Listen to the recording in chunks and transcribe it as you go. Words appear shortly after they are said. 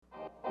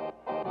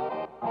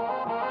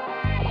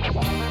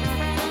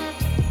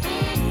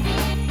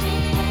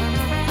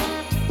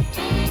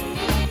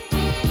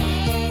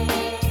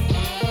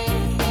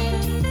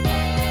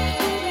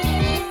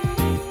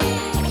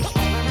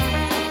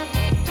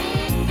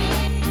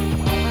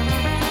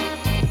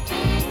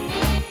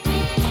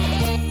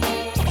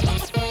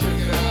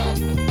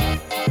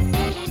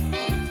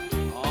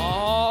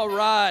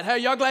Hey,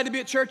 y'all glad to be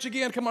at church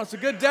again? Come on, it's a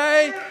good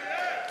day.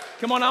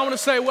 Come on, I want to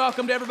say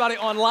welcome to everybody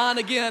online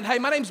again. Hey,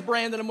 my name's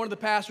Brandon. I'm one of the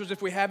pastors.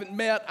 If we haven't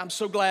met, I'm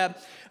so glad,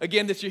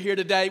 again, that you're here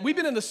today. We've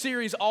been in the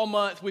series all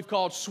month we've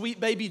called Sweet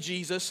Baby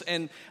Jesus,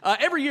 and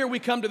every year we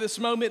come to this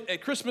moment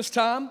at Christmas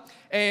time,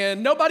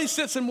 and nobody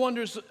sits and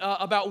wonders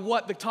about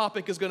what the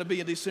topic is going to be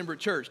in December at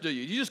church, do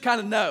you? You just kind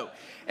of know.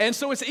 And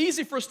so it's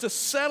easy for us to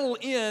settle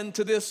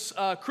into this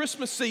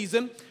Christmas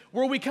season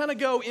where we kind of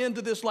go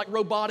into this like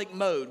robotic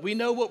mode. We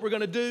know what we're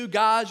going to do.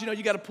 Guys,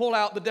 you got to pull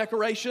out the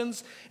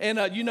decorations, and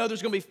there's going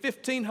to be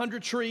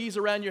 1,500 trees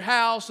around your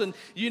house, and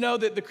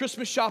that the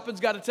Christmas shopping's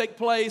got to take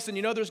place, and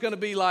there's going to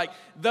be like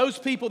those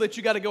people that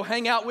you got to go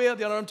hang out with.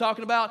 You know what I'm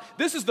talking about?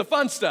 This is the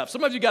fun stuff.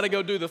 Some of you got to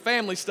go do the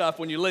family stuff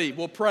when you leave.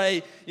 We'll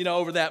pray,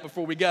 over that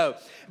before we go.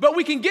 But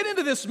we can get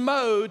into this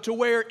mode to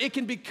where it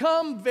can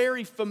become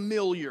very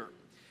familiar.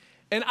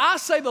 And I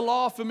say the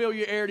law of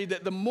familiarity,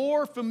 that the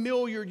more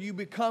familiar you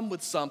become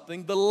with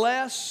something, the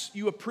less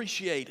you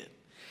appreciate it.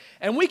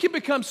 And we can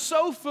become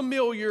so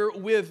familiar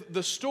with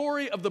the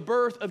story of the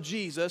birth of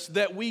Jesus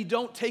that we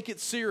don't take it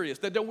serious,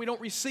 that we don't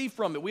receive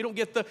from it. We don't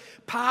get the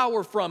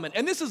power from it.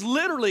 And this is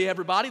literally,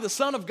 everybody, the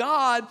Son of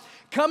God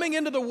coming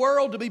into the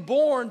world to be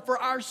born for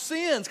our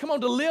sins. Come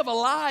on, to live a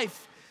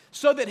life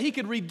so that He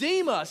could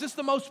redeem us. It's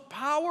the most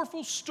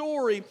powerful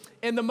story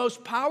and the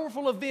most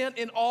powerful event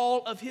in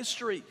all of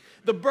history.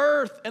 The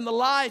birth and the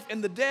life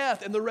and the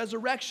death and the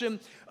resurrection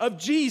of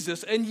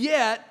Jesus. And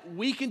yet,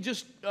 we can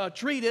just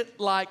treat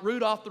it like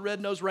Rudolph the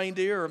Red-Nosed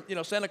Reindeer,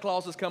 or, Santa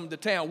Claus is coming to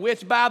town.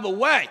 Which, by the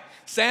way,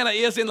 Santa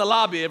is in the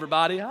lobby,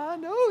 everybody. I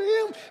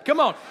know him. Come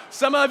on.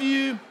 Some of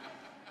you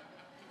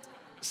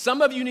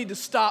need to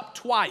stop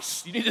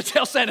twice. You need to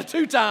tell Santa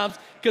 2 times,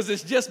 because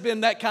it's just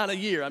been that kind of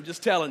year. I'm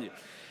just telling you.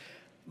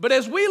 But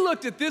as we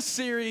looked at this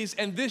series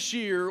and this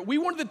year, we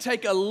wanted to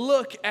take a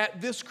look at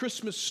this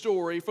Christmas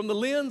story from the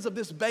lens of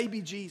this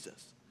baby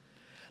Jesus.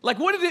 Like,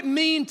 what did it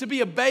mean to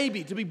be a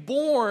baby, to be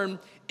born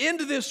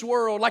into this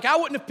world? Like, I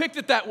wouldn't have picked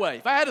it that way.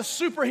 If I had a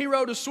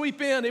superhero to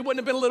sweep in, it wouldn't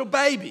have been a little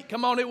baby.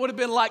 Come on, it would have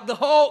been like the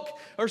Hulk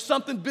or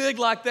something big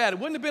like that. It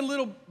wouldn't have been a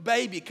little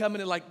baby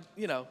coming in like,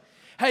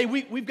 hey,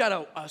 we've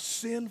got a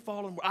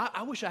sin-fallen world.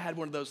 I wish I had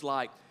one of those,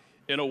 like,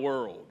 in a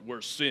world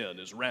where sin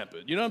is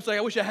rampant. You know what I'm saying?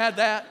 I wish I had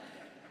that.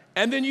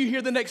 And then you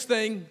hear the next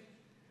thing,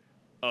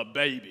 a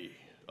baby,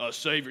 a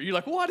savior. You're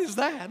like, what is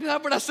that?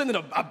 We're not sending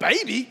a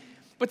baby,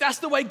 but that's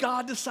the way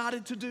God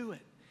decided to do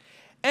it.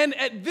 And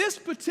at this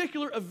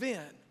particular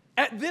event,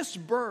 at this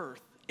birth,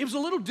 it was a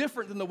little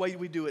different than the way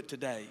we do it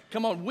today.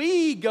 Come on,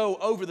 we go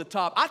over the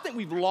top. I think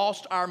we've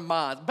lost our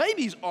minds.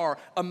 Babies are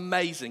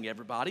amazing,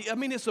 everybody. I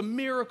mean, it's a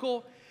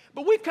miracle,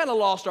 but we've kind of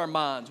lost our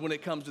minds when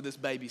it comes to this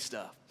baby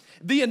stuff.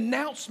 The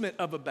announcement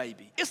of a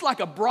baby. It's like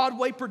a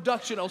Broadway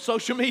production on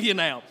social media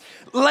now.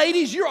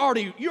 Ladies, you're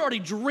already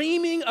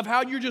dreaming of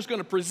how you're just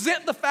going to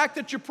present the fact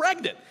that you're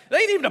pregnant.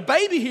 There ain't even a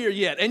baby here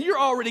yet, and you're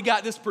already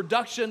got this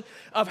production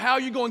of how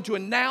you're going to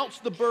announce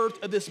the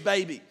birth of this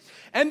baby.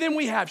 And then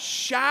we have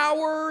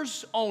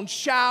showers on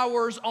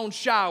showers on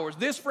showers.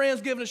 This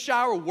friend's giving a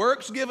shower,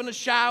 work's giving a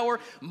shower,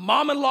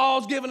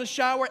 mom-in-law's giving a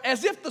shower,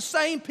 as if the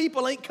same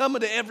people ain't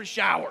coming to every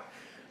shower.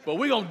 But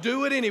we're going to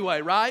do it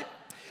anyway, right?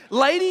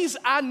 Ladies,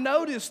 I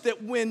noticed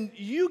that when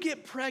you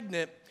get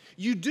pregnant,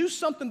 you do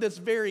something that's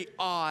very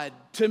odd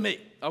to me,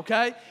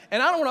 okay?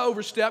 And I don't want to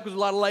overstep because a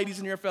lot of ladies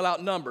in here feel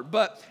outnumbered,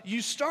 but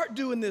you start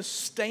doing this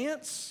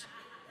stance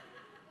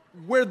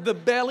where the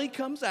belly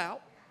comes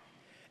out,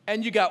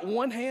 and you got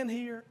one hand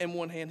here and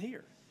one hand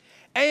here.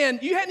 And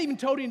you hadn't even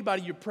told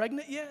anybody you're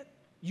pregnant yet.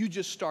 You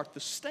just start the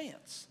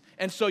stance.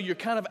 And so you're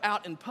kind of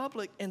out in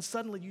public, and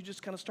suddenly you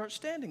just kind of start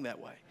standing that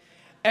way.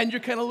 And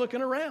you're kind of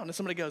looking around, and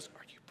somebody goes,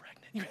 are you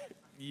pregnant?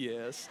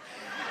 Yes.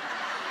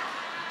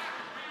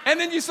 And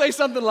then you say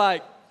something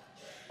like,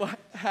 well,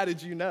 how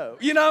did you know?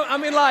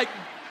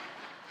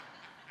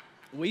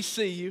 We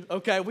see you,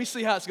 okay? We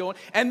see how it's going.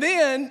 And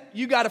then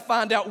you got to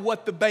find out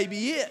what the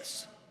baby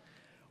is.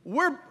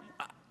 Come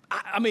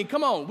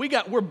on.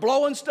 We're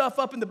blowing stuff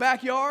up in the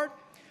backyard.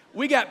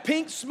 We got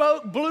pink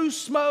smoke, blue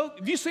smoke.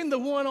 Have you seen the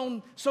one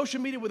on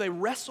social media where they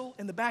wrestle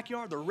in the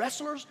backyard, the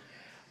wrestlers?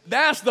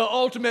 That's the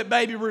ultimate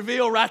baby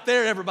reveal right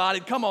there,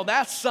 everybody. Come on,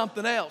 that's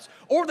something else.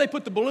 Or they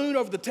put the balloon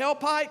over the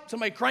tailpipe.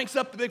 Somebody cranks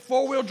up the big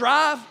 4-wheel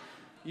drive.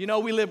 We're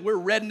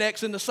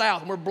rednecks in the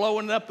South, and we're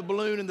blowing up the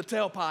balloon in the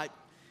tailpipe.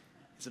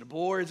 Is it a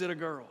boy or is it a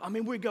girl?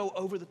 We go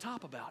over the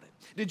top about it.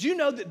 Did you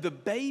know that the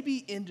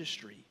baby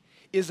industry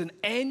is an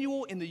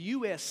annual, in the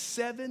U.S.,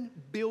 $7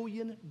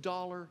 billion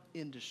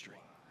industry?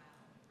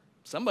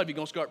 Somebody's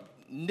going to start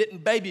knitting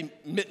baby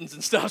mittens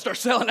and stuff, start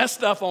selling that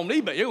stuff on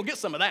eBay. You're going to get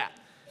some of that.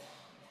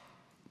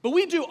 But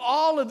we do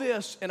all of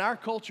this in our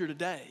culture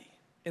today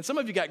And some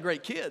of you got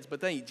great kids, but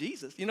they ain't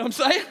Jesus. You know what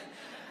I'm saying?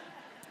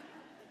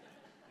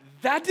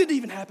 That didn't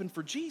even happen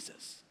for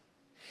Jesus.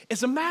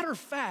 As a matter of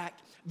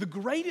fact, the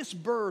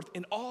greatest birth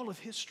in all of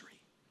history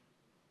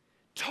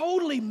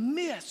totally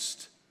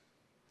missed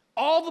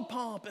all the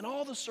pomp and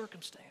all the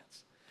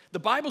circumstance. The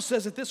Bible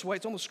says it this way.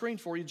 It's on the screen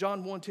for you.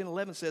 John 1, 10,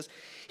 11 says,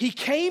 he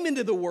came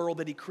into the world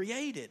that he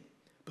created,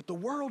 but the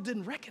world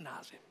didn't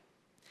recognize him.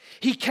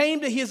 He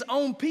came to his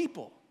own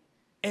people,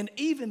 and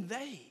even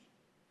they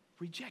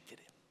rejected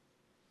him.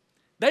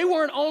 They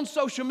weren't on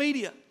social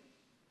media,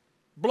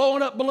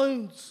 blowing up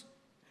balloons,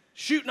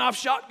 shooting off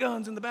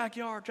shotguns in the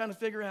backyard, trying to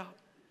figure out.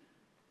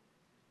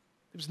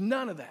 There was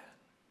none of that.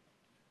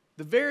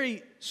 The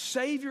very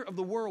Savior of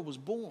the world was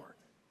born,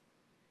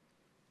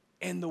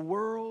 and the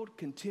world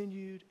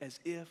continued as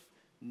if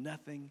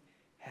nothing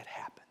had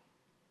happened.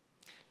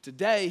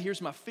 Today,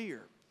 here's my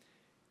fear,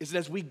 is that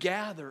as we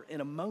gather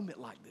in a moment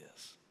like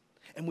this,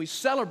 and we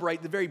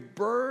celebrate the very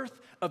birth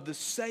of the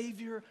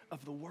Savior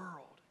of the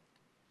world,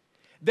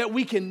 that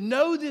we can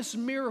know this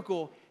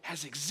miracle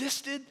has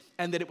existed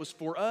and that it was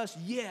for us,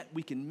 yet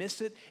we can miss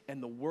it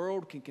and the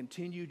world can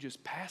continue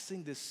just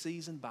passing this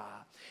season by.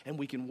 And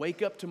we can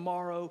wake up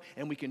tomorrow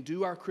and we can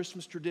do our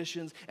Christmas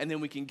traditions and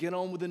then we can get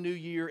on with the new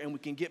year and we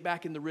can get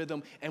back in the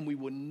rhythm and we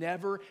will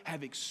never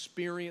have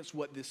experienced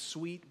what this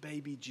sweet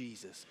baby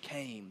Jesus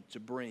came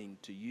to bring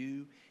to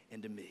you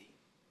and to me.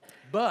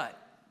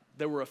 But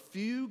there were a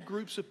few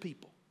groups of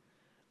people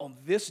on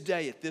this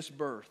day at this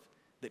birth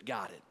that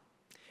got it.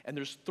 And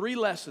there's 3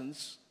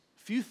 lessons,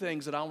 few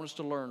things that I want us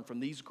to learn from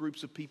these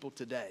groups of people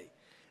today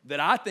that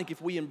I think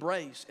if we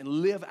embrace and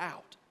live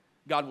out,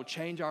 God will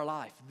change our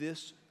life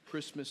this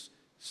Christmas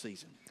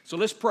season. So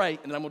let's pray,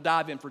 and then I'm going to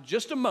dive in for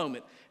just a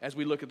moment as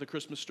we look at the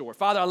Christmas story.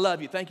 Father, I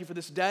love you. Thank you for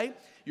this day,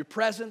 your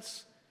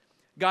presence.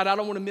 God, I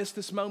don't want to miss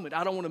this moment.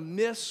 I don't want to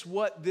miss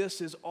what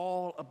this is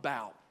all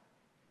about.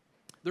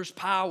 There's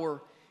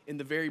power in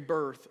the very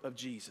birth of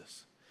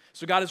Jesus.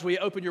 So God, as we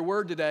open your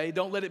word today,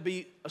 don't let it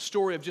be a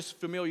story of just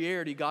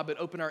familiarity, God, but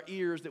open our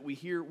ears that we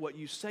hear what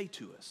you say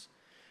to us.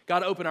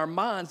 God, open our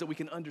minds that we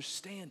can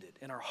understand it,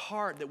 and our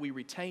heart that we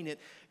retain it.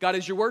 God,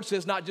 as your word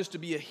says, not just to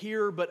be a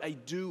hearer, but a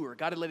doer.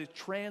 God, let it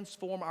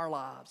transform our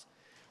lives.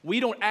 We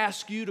don't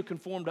ask you to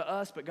conform to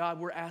us, but God,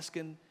 we're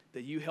asking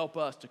that you help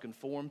us to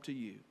conform to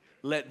you.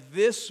 Let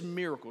this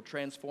miracle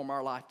transform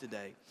our life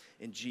today.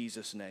 In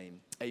Jesus'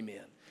 name,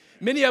 amen.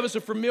 Many of us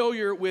are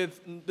familiar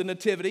with the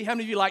nativity. How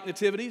many of you like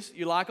nativities?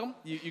 You like them?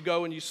 You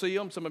go and you see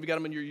them. Some of you got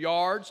them in your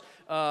yards.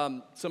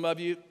 Some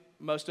of you,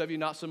 most of you,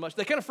 not so much.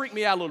 They kind of freak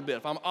me out a little bit,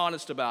 if I'm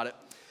honest about it.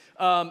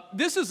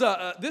 This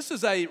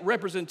is a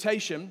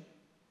representation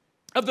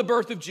of the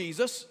birth of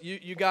Jesus.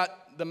 You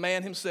got the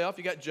man himself.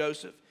 You got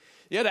Joseph.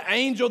 You had an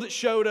angel that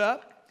showed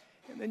up.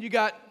 And then you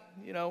got,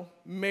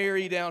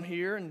 Mary down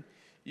here. And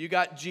you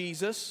got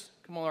Jesus.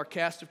 Come on, our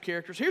cast of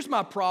characters. Here's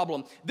my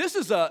problem. This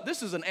is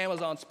an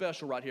Amazon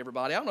special right here,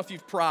 everybody. I don't know if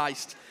you've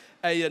priced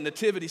a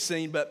nativity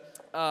scene, but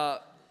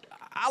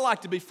I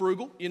like to be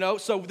frugal,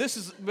 So this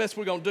is the best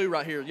we're going to do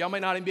right here. Y'all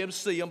may not even be able to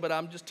see them, but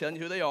I'm just telling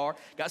you who they are.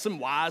 Got some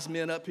wise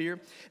men up here.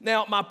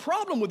 Now, my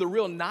problem with the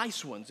real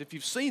nice ones, if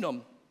you've seen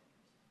them,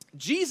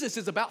 Jesus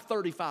is about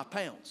 35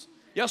 pounds.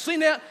 Y'all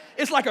seen that?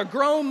 It's like a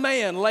grown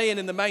man laying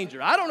in the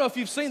manger. I don't know if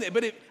you've seen that,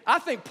 but I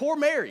think poor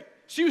Mary.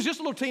 She was just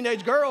a little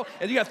teenage girl,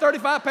 and you got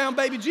 35-pound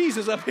baby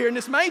Jesus up here in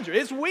this manger.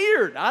 It's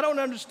weird. I don't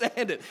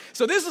understand it.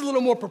 So this is a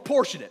little more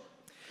proportionate.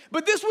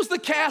 But this was the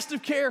cast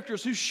of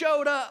characters who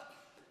showed up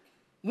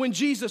when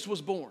Jesus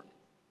was born.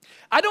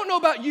 I don't know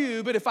about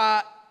you, but if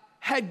I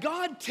had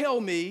God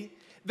tell me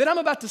that I'm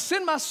about to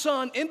send my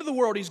son into the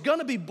world, he's going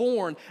to be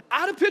born,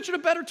 I'd have pictured a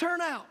better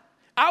turnout.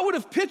 I would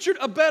have pictured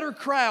a better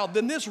crowd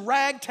than this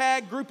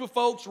ragtag group of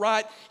folks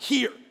right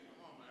here.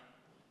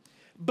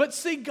 But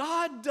see,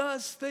 God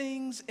does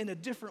things in a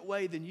different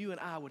way than you and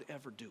I would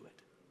ever do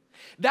it.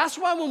 That's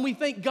why when we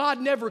think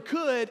God never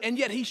could, and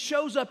yet he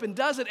shows up and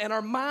does it, and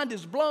our mind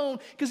is blown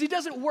because he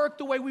doesn't work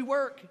the way we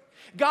work.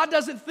 God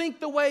doesn't think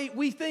the way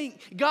we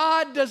think.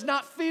 God does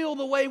not feel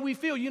the way we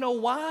feel. You know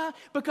why?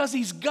 Because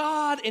he's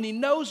God and he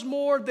knows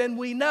more than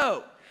we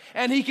know.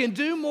 And he can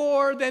do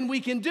more than we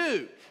can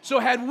do. So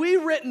had we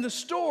written the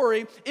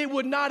story, it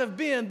would not have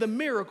been the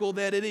miracle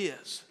that it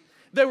is.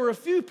 There were a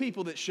few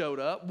people that showed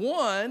up.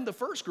 One, the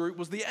first group,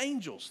 was the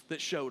angels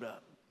that showed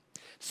up.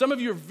 Some of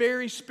you are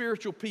very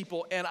spiritual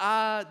people, and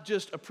I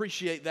just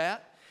appreciate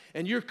that.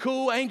 And you're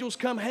cool. Angels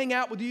come hang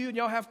out with you, and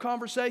y'all have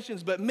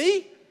conversations. But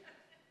me,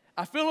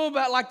 I feel a little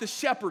bit like the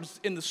shepherds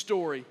in the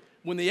story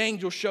when the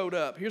angel showed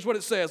up. Here's what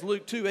it says,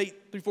 Luke 2,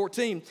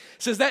 8-14. It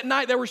says, that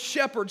night there were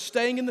shepherds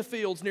staying in the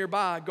fields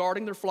nearby,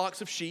 guarding their flocks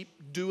of sheep,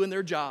 doing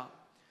their job.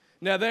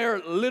 Now, they're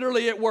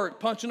literally at work,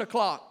 punching a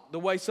clock, the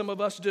way some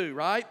of us do,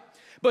 right?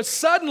 But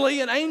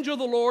suddenly an angel of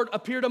the Lord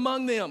appeared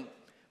among them.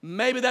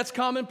 Maybe that's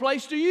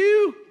commonplace to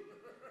you.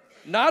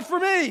 Not for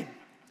me.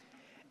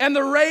 And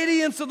the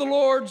radiance of the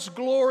Lord's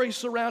glory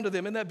surrounded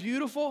them. Isn't that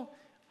beautiful?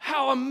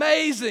 How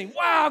amazing.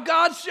 Wow,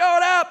 God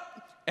showed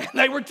up. And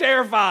they were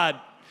terrified.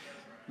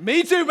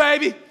 Me too,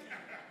 baby.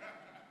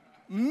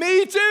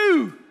 Me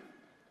too.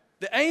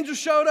 The angel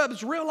showed up.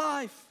 It's real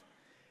life.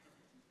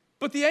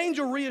 But the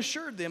angel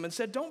reassured them and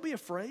said, don't be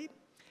afraid.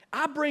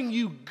 I bring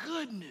you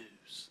good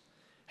news.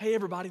 Hey,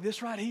 everybody,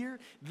 this right here,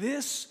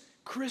 this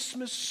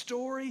Christmas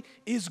story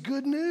is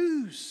good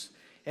news.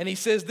 And he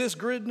says this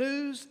good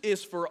news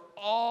is for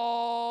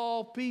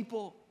all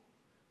people.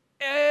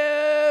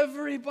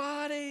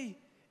 Everybody,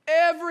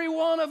 every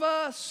one of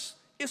us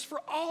is for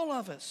all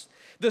of us.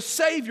 The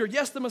Savior,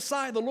 yes, the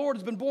Messiah, the Lord,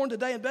 has been born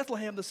today in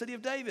Bethlehem, the city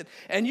of David.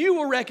 And you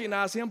will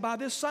recognize him by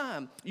this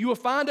sign. You will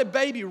find a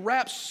baby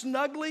wrapped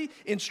snugly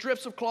in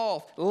strips of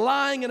cloth,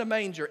 lying in a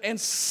manger. And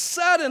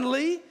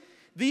suddenly,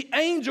 the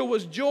angel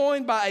was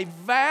joined by a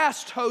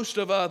vast host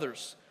of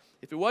others.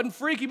 If it wasn't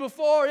freaky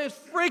before, it's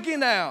freaky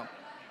now.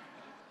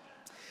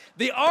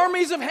 The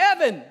armies of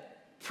heaven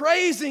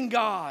praising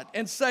God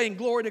and saying,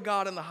 glory to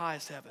God in the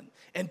highest heaven,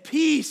 and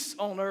peace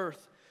on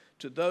earth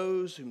to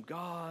those whom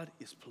God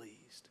is pleased.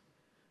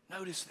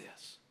 Notice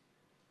this.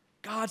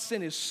 God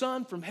sent his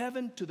son from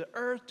heaven to the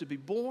earth to be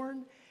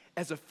born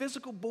as a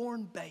physical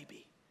born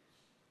baby.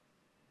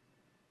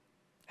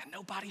 And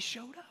nobody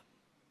showed up.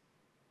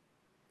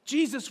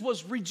 Jesus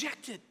was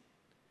rejected.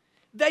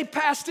 They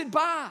passed it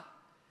by.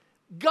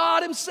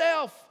 God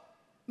himself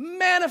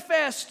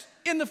manifest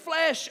in the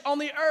flesh on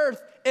the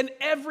earth, and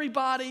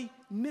everybody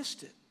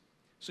missed it.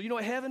 So you know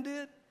what heaven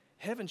did?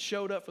 Heaven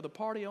showed up for the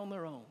party on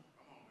their own.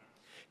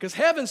 Because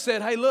heaven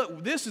said, hey,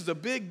 look, this is a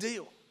big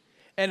deal.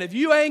 And if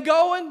you ain't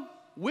going,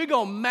 we're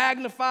going to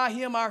magnify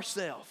him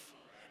ourselves.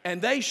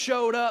 And they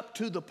showed up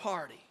to the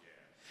party.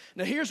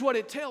 Now here's what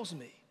it tells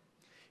me.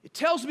 It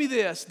tells me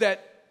this,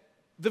 that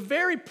the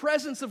very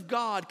presence of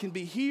God can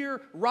be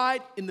here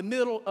right in the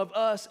middle of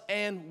us,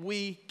 and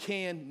we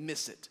can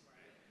miss it.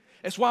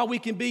 That's why we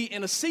can be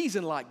in a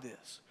season like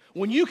this,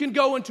 when you can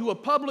go into a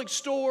public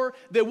store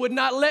that would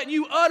not let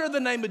you utter the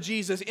name of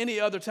Jesus any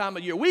other time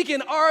of year. We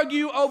can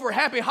argue over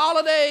happy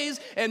holidays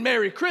and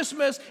Merry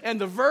Christmas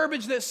and the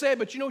verbiage that said,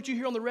 but you know what you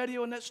hear on the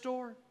radio in that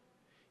store?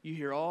 You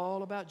hear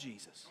all about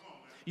Jesus.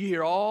 You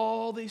hear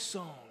all these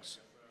songs.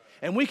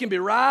 And we can be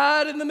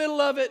right in the middle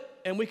of it,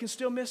 and we can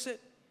still miss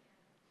it.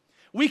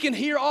 We can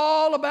hear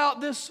all about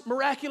this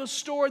miraculous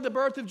story, the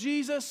birth of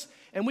Jesus,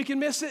 and we can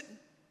miss it.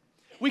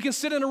 We can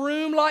sit in a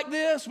room like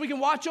this. We can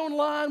watch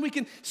online. We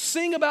can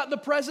sing about the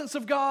presence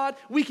of God.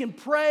 We can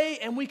pray,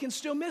 and we can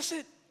still miss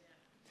it.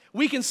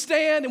 We can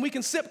stand, and we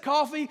can sip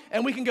coffee,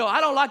 and we can go,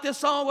 I don't like this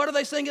song. What are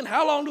they singing?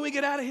 How long do we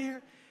get out of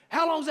here?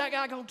 How long is that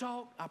guy going to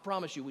talk? I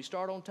promise you, we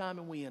start on time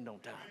and we end on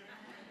time.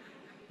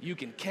 You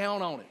can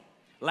count on it.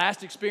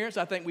 Last experience,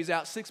 I think we was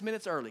out 6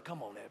 minutes early.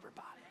 Come on,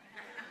 everybody.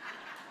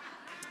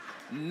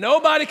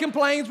 Nobody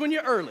complains when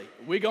you're early.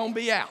 We're going to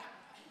be out.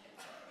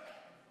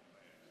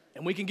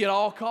 And we can get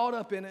all caught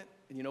up in it.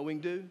 And you know what we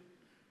can do?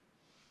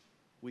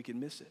 We can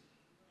miss it.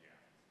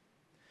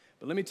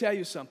 But let me tell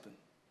you something.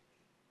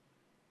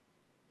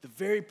 The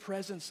very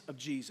presence of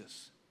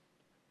Jesus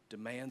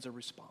demands a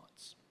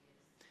response.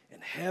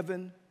 And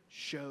heaven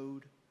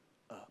showed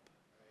up.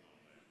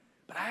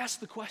 But I asked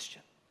the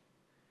question,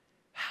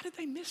 how did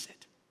they miss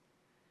it?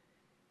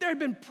 There had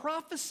been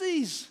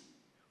prophecies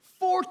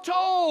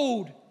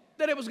foretold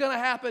that it was going to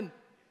happen.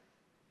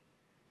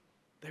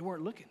 They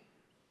weren't looking.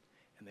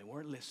 And they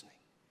weren't listening.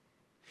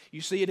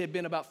 You see, it had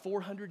been about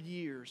 400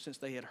 years since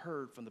they had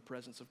heard from the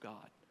presence of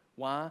God.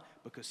 Why?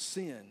 Because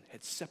sin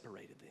had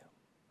separated them.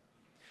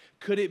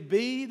 Could it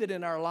be that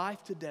in our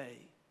life today,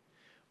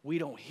 we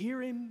don't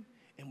hear him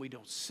and we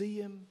don't see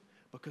him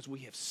because we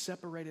have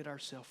separated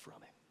ourselves from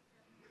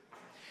him?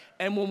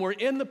 And when we're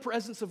in the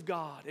presence of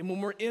God, and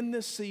when we're in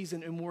this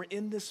season, and we're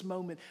in this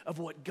moment of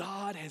what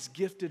God has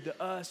gifted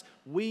to us,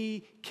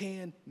 we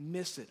can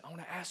miss it. I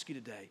want to ask you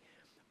today,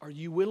 are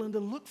you willing to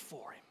look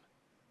for him?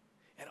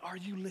 And are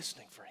you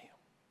listening for him?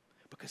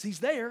 Because he's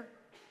there,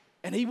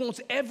 and he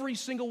wants every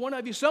single one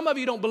of you. Some of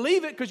you don't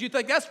believe it because you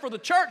think that's for the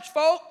church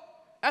folk.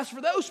 That's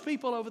for those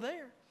people over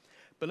there.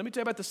 But let me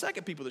tell you about the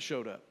second people that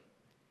showed up,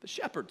 the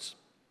shepherds.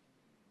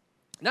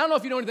 Now, I don't know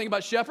if you know anything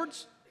about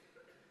shepherds,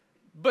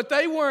 but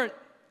they weren't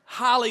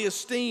highly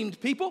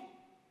esteemed people.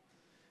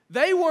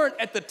 They weren't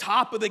at the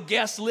top of the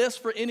guest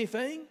list for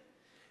anything.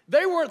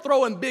 They weren't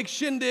throwing big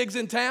shindigs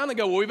in town and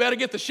go, well, we better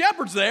get the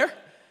shepherds there.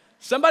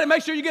 Somebody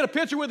make sure you get a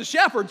picture with the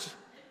shepherds.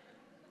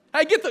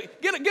 Hey, get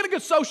a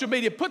good social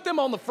media. Put them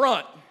on the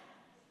front.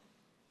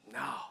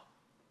 No.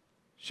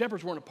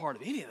 Shepherds weren't a part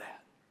of any of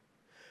that.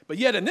 But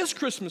yet in this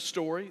Christmas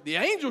story, the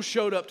angels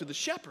showed up to the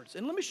shepherds.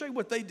 And let me show you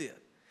what they did.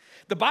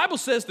 The Bible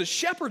says the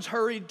shepherds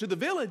hurried to the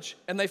village,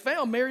 and they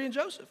found Mary and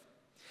Joseph.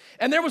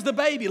 And there was the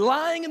baby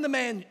lying in the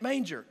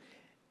manger.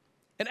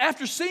 And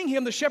after seeing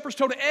him, the shepherds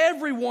told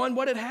everyone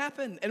what had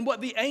happened and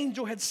what the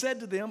angel had said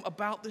to them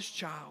about this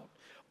child.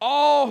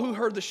 All who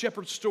heard the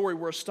shepherd's story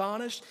were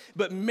astonished,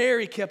 but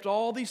Mary kept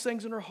all these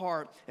things in her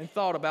heart and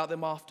thought about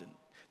them often.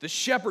 The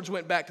shepherds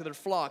went back to their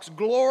flocks,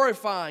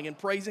 glorifying and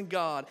praising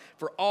God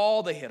for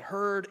all they had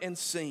heard and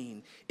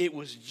seen. It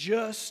was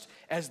just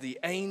as the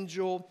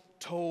angel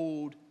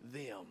told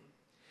them.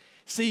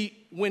 See,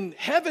 when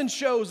heaven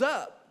shows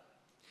up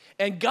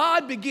and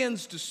God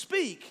begins to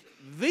speak,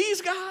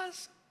 these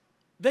guys,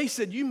 They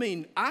said, you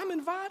mean I'm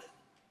invited?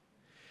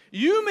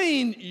 You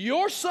mean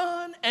your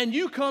son and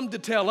you come to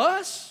tell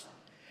us?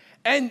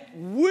 And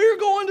we're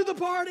going to the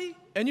party?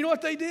 And you know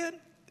what they did?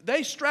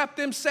 They strapped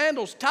them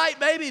sandals tight,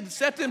 baby, and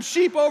set them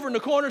sheep over in the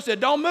corner and said,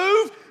 don't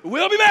move,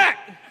 we'll be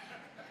back.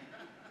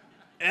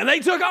 And they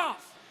took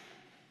off.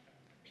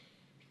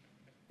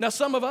 Now,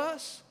 some of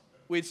us,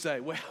 we'd say,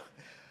 well,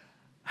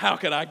 how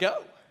can I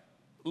go?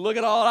 Look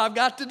at all I've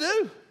got to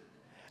do.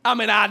 I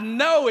mean, I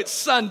know it's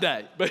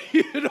Sunday, but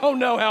you don't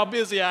know how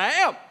busy I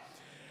am.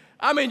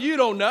 I mean, you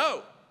don't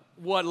know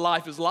what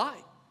life is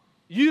like.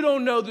 You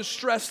don't know the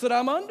stress that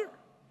I'm under.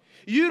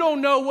 You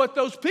don't know what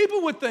those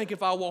people would think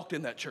if I walked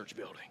in that church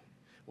building.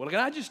 Well, can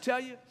I just tell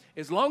you,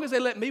 as long as they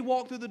let me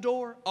walk through the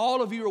door,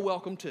 all of you are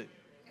welcome too.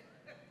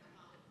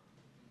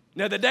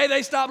 Now, the day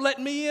they stop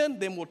letting me in,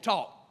 then we'll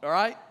talk, all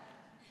right?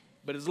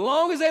 But as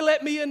long as they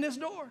let me in this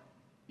door,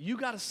 you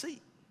got a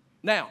seat.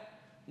 Now,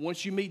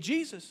 once you meet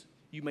Jesus,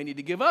 you may need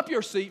to give up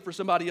your seat for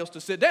somebody else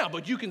to sit down,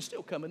 but you can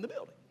still come in the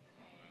building.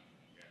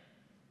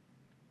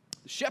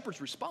 The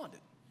shepherds responded.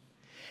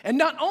 And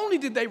not only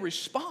did they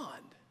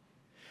respond,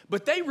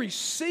 but they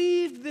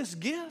received this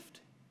gift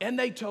and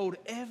they told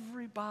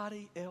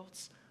everybody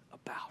else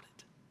about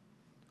it.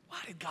 Why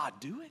did God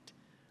do it?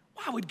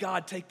 Why would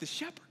God take the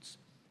shepherds?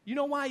 You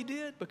know why he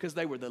did? Because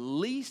they were the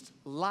least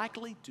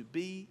likely to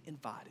be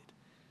invited.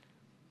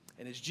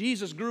 And as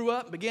Jesus grew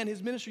up and began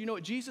his ministry, you know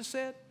what Jesus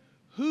said?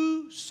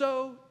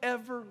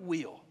 Whosoever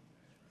will,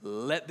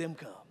 let them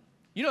come.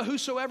 You know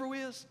whosoever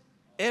is?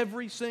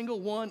 Every single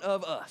one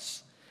of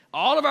us.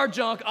 All of our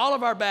junk, all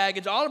of our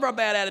baggage, all of our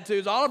bad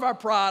attitudes, all of our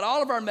pride,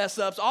 all of our mess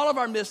ups, all of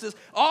our misses,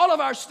 all of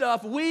our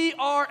stuff, we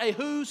are a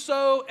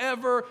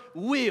whosoever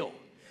will.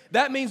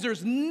 That means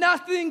there's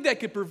nothing that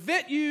could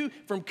prevent you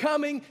from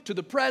coming to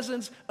the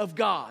presence of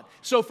God.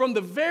 So from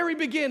the very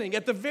beginning,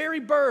 at the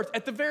very birth,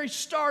 at the very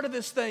start of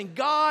this thing,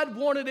 God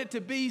wanted it to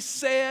be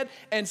said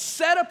and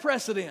set a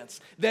precedence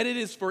that it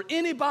is for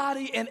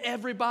anybody and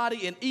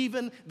everybody and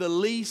even the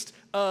least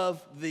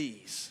of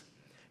these.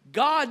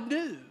 God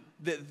knew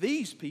that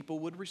these people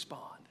would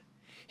respond.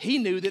 He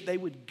knew that they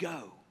would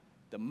go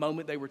the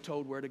moment they were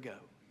told where to go.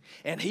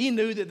 And he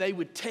knew that they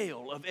would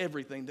tell of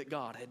everything that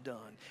God had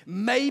done.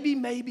 Maybe,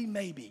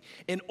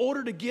 in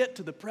order to get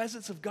to the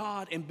presence of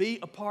God and be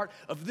a part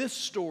of this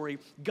story,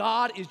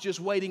 God is just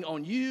waiting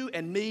on you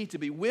and me to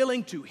be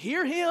willing to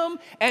hear him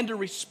and to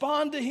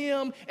respond to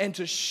him and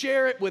to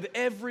share it with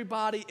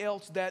everybody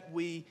else that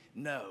we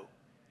know.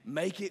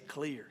 Make it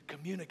clear.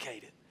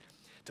 Communicate it.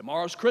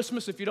 Tomorrow's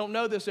Christmas, if you don't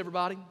know this,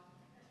 everybody.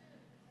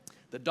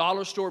 The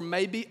dollar store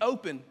may be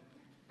open.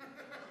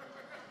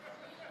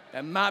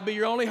 That might be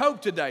your only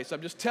hope today, so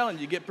I'm just telling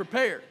you, get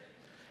prepared.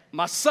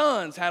 My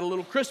son's had a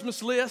little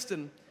Christmas list,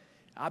 and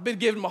I've been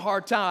giving him a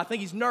hard time. I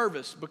think he's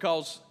nervous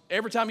because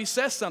every time he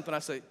says something, I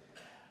say,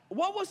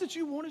 what was it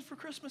you wanted for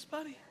Christmas,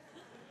 buddy?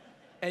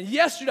 And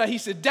yesterday he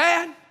said,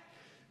 Dad,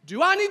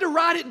 do I need to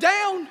write it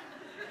down?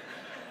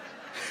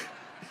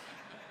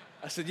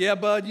 I said, yeah,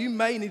 bud, you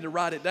may need to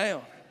write it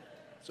down.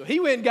 So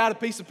he went and got a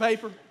piece of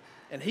paper,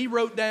 and he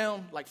wrote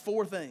down like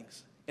 4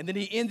 things. And then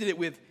he ended it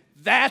with,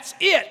 that's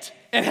it,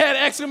 and had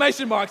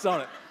exclamation marks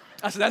on it.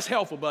 I said, that's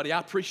helpful, buddy. I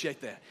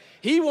appreciate that.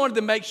 He wanted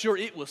to make sure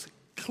it was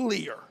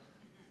clear.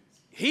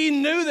 He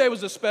knew there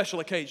was a special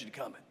occasion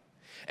coming.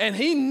 And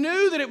he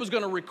knew that it was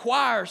going to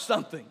require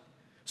something,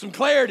 some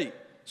clarity,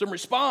 some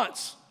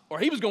response, or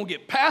he was going to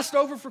get passed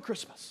over for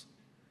Christmas.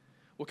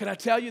 Well, can I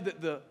tell you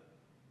that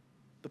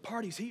the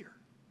party's here?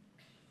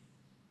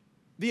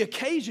 The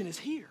occasion is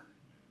here.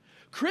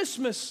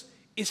 Christmas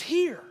is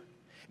here.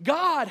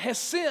 God has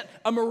sent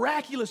a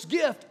miraculous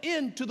gift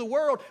into the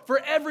world for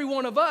every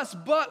one of us,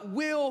 but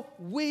will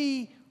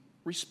we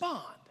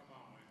respond?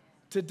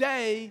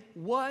 Today,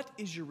 what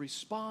is your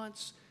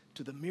response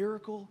to the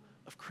miracle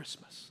of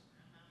Christmas?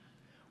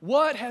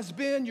 What has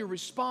been your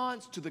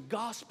response to the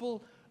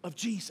gospel of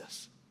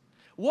Jesus?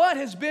 What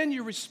has been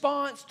your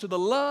response to the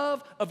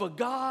love of a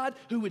God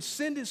who would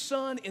send his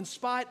son in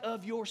spite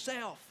of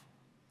yourself?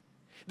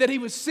 That he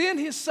would send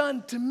his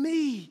son to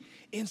me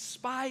in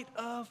spite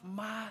of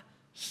myself.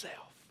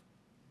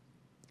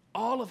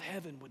 All of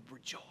heaven would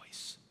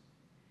rejoice.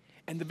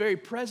 And the very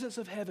presence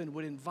of heaven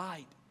would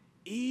invite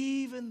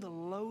even the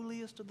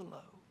lowliest of the low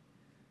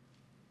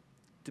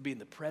to be in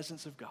the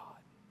presence of God.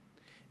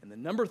 And the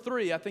number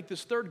 3, I think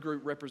this third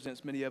group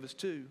represents many of us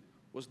too,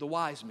 was the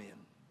wise men.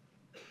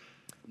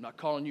 I'm not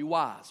calling you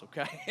wise,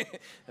 okay?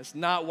 That's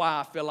not why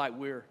I feel like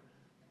we're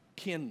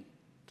kin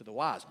to the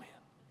wise men.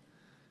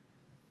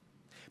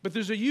 But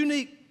there's a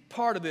unique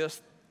part of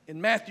this in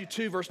Matthew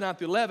 2, verse 9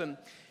 through 11.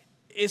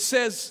 It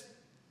says,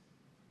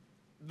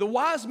 the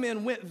wise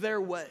men went their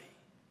way,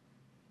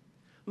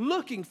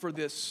 looking for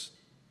this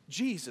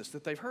Jesus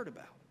that they've heard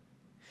about.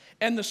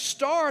 And the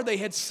star they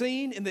had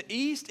seen in the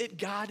east, it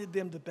guided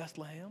them to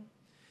Bethlehem.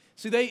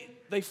 See,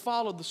 they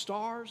followed the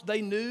stars.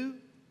 They knew.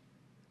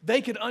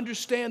 They could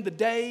understand the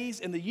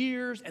days and the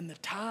years and the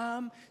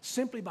time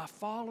simply by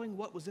following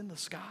what was in the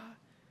sky.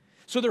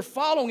 So they're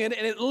following it,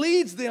 and it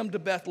leads them to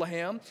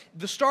Bethlehem.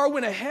 The star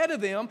went ahead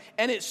of them,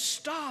 and it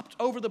stopped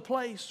over the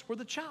place where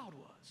the child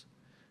was.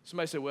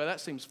 Somebody said, well,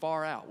 that seems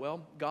far out.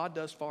 Well, God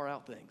does far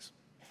out things.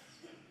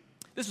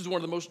 This is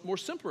one of the more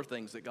simpler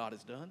things that God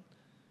has done.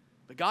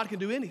 But God can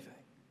do anything.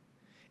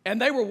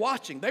 And they were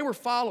watching, they were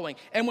following.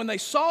 And when they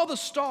saw the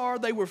star,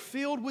 they were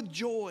filled with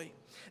joy.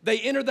 They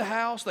entered the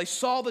house, they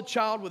saw the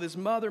child with his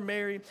mother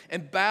Mary,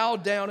 and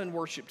bowed down and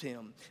worshiped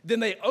him. Then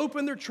they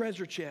opened their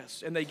treasure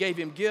chests, and they gave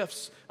him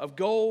gifts of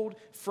gold,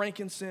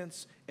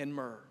 frankincense, and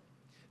myrrh.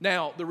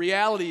 Now, the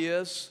reality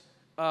is,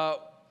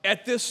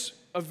 at this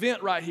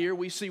event right here,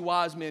 we see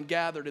wise men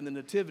gathered in the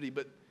nativity,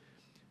 but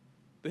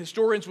the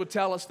historians would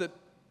tell us that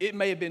it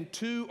may have been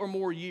 2 or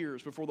more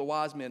years before the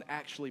wise men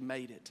actually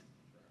made it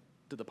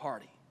to the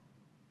party.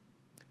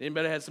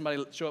 Anybody had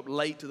somebody show up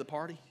late to the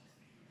party?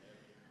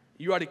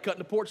 You already cutting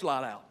the porch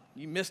light out.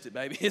 You missed it,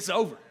 baby. It's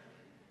over.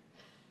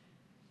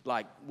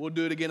 Like, we'll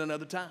do it again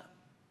another time.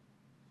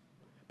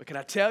 But can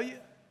I tell you,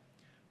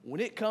 when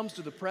it comes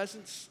to the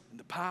presence and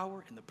the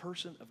power and the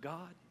person of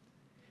God,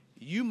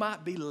 you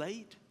might be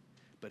late,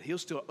 but he'll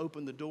still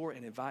open the door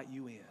and invite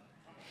you in.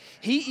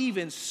 He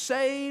even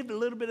saved a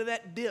little bit of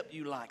that dip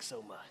you like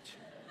so much.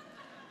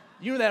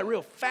 You know that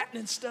real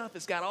fattening stuff?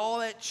 It's got all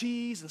that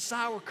cheese and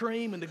sour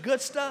cream and the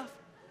good stuff.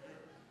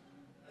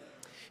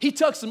 He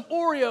tucked some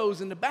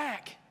Oreos in the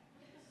back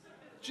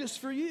just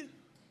for you.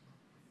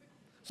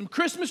 Some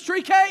Christmas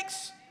tree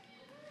cakes,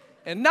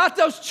 and not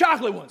those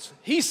chocolate ones.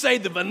 He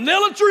saved the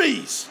vanilla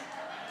trees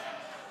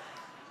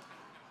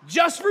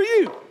just for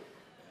you.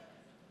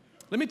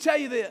 Let me tell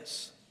you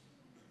this.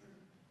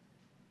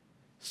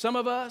 Some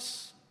of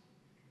us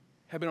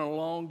have been on a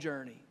long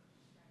journey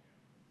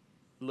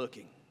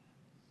looking.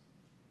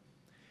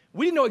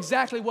 We didn't know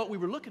exactly what we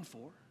were looking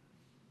for.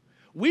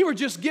 We were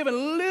just given a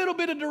little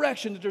bit of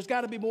direction that there's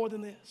got to be more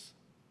than this.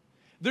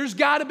 There's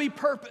got to be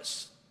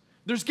purpose.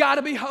 There's got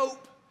to be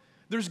hope.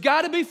 There's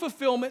got to be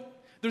fulfillment.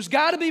 There's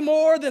got to be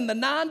more than the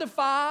 9 to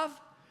 5.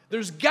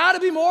 There's got to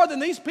be more than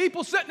these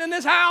people sitting in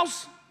this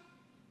house.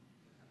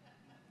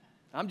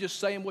 I'm just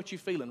saying what you're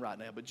feeling right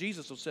now, but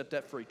Jesus will set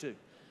that free too.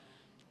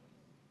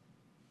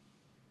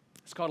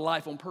 It's called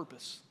life on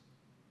purpose.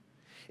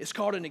 It's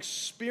called an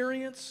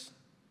experience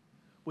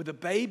with a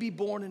baby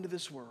born into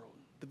this world,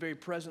 the very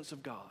presence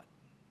of God.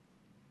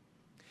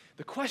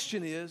 The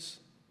question is,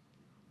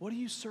 what are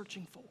you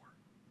searching for?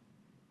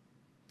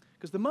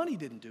 Because the money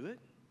didn't do it.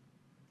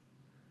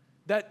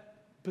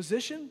 That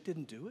position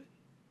didn't do it.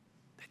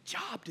 That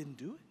job didn't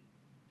do it.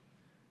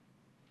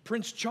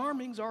 Prince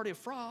Charming's already a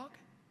frog.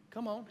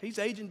 Come on, he's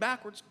aging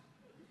backwards.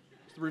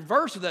 It's the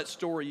reverse of that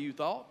story you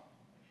thought.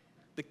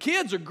 The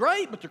kids are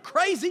great, but they're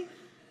crazy,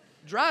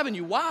 driving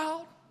you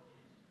wild.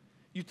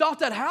 You thought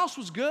that house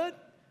was good,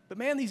 but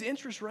man, these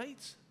interest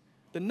rates.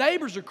 The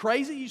neighbors are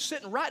crazy. You're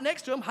sitting right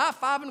next to them,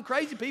 high-fiving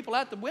crazy people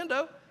out the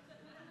window.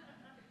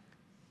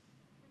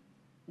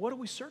 What are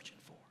we searching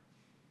for?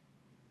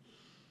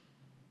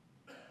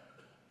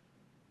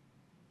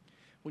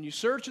 When you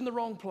search in the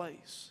wrong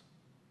place,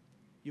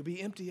 you'll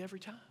be empty every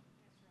time.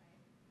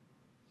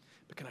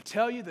 But can I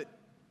tell you that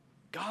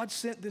God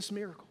sent this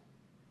miracle,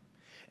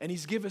 and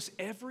he's given us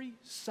every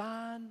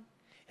sign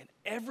and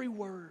every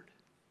word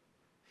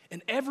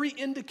and every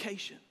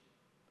indication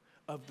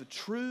of the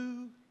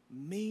true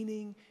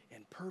meaning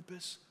and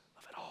purpose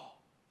of it all.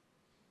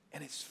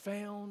 And it's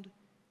found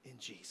in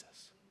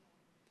Jesus.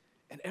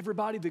 And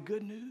everybody, the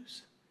good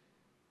news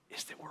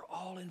is that we're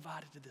all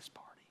invited to this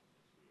party.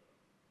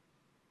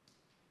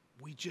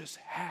 We just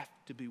have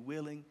to be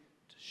willing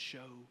to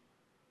show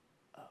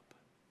up.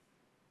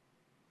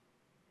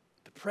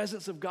 The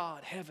presence of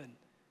God, heaven,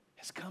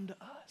 has come to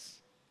us.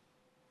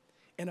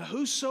 And a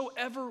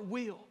whosoever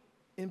will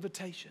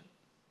invitation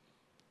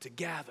to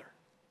gather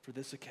for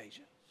this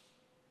occasion.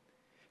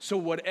 So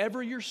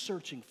whatever you're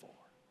searching for,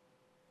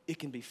 it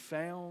can be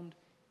found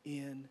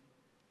in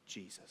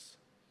Jesus.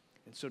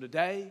 And so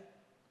today,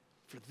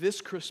 for this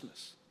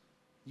Christmas,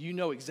 you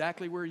know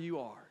exactly where you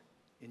are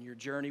in your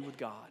journey with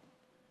God.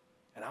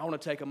 And I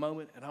want to take a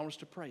moment and I want us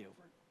to pray over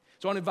it.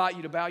 So I want to invite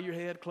you to bow your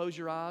head, close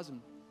your eyes, and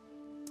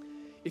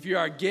if you're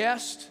our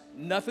guest,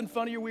 nothing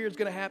funny or weird is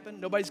going to happen.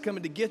 Nobody's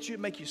coming to get you,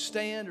 make you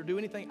stand, or do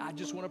anything. I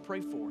just want to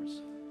pray for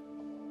us.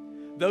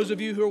 Those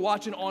of you who are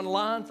watching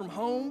online from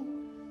home,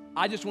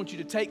 I just want you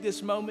to take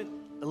this moment,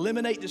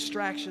 eliminate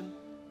distraction,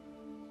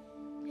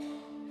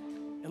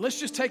 and let's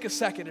just take a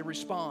second and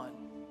respond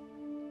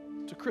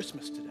to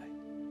Christmas today.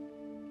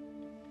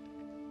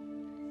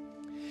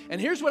 And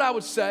here's what I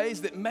would say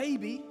is that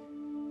maybe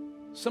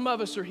some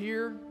of us are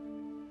here,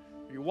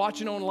 you're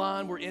watching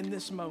online, we're in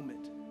this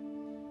moment,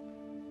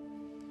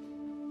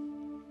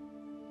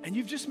 and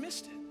you've just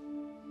missed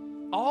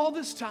it. All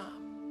this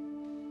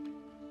time,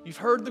 you've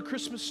heard the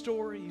Christmas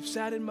story, you've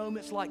sat in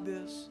moments like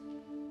this,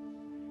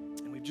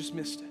 and we've just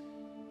missed it.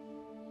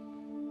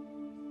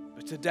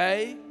 But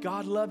today,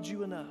 God loved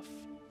you enough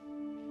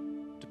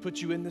to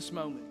put you in this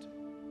moment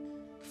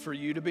for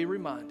you to be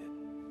reminded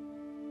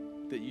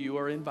that you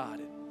are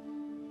invited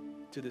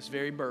to this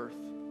very birth,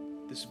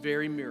 this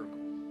very miracle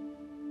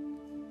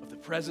of the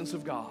presence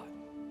of God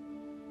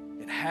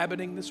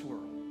inhabiting this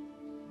world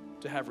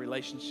to have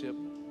relationship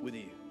with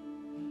you.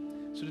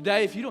 So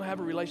today, if you don't have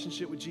a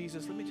relationship with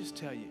Jesus, let me just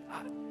tell you,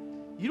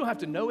 you don't have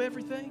to know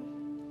everything.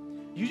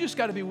 You just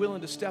got to be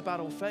willing to step out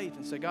on faith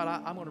and say, God,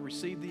 I'm going to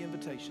receive the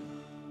invitation.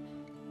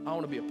 I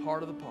want to be a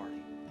part of the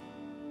party.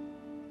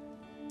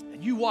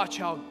 And you watch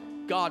how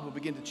God will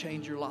begin to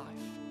change your life.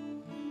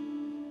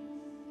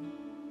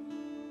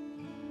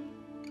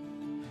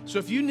 So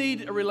if you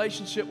need a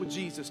relationship with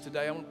Jesus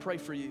today, I want to pray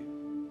for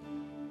you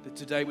that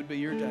today would be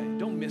your day.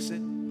 Don't miss it.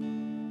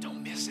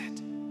 Don't miss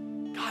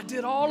it. God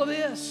did all of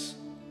this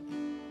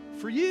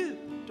for you.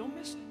 Don't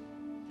miss it.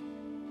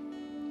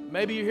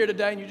 Maybe you're here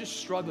today and you're just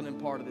struggling in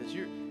part of this.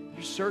 You're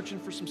searching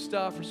for some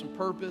stuff or some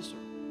purpose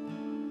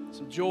or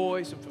some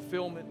joy, some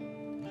fulfillment.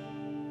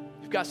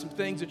 You've got some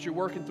things that you're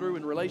working through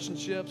in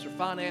relationships or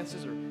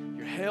finances or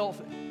your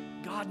health.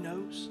 God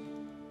knows.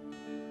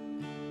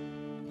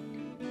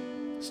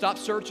 Stop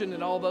searching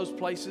in all those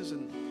places,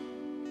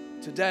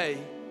 and today,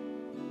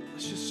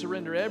 let's just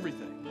surrender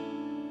everything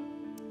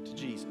to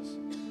Jesus.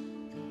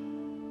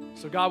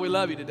 So God, we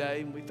love you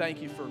today, and we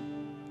thank you for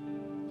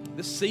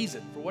this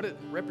season, for what it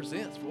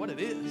represents, for what it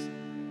is,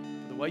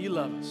 for the way you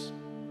love us.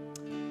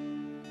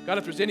 God,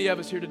 if there's any of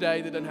us here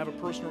today that doesn't have a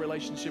personal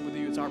relationship with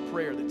you, it's our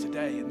prayer that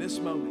today, in this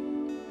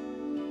moment,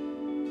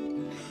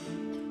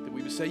 that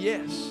we would say,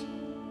 yes,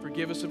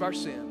 forgive us of our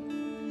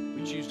sin.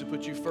 We choose to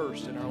put you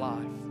first in our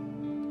life.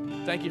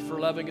 Thank you for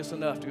loving us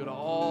enough to go to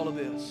all of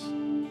this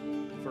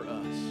for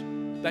us.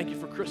 Thank you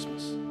for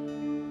Christmas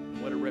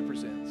and what it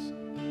represents.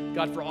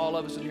 God, for all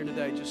of us in here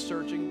today, just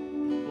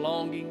searching,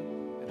 longing,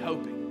 and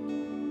hoping.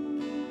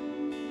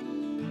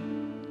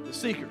 The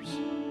seekers,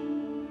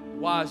 the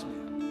wise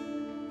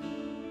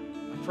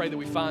men, I pray that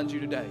we find you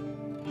today.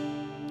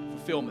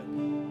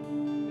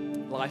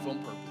 Fulfillment, life on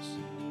purpose.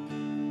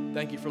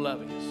 Thank you for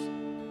loving us.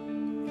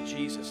 In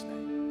Jesus' name.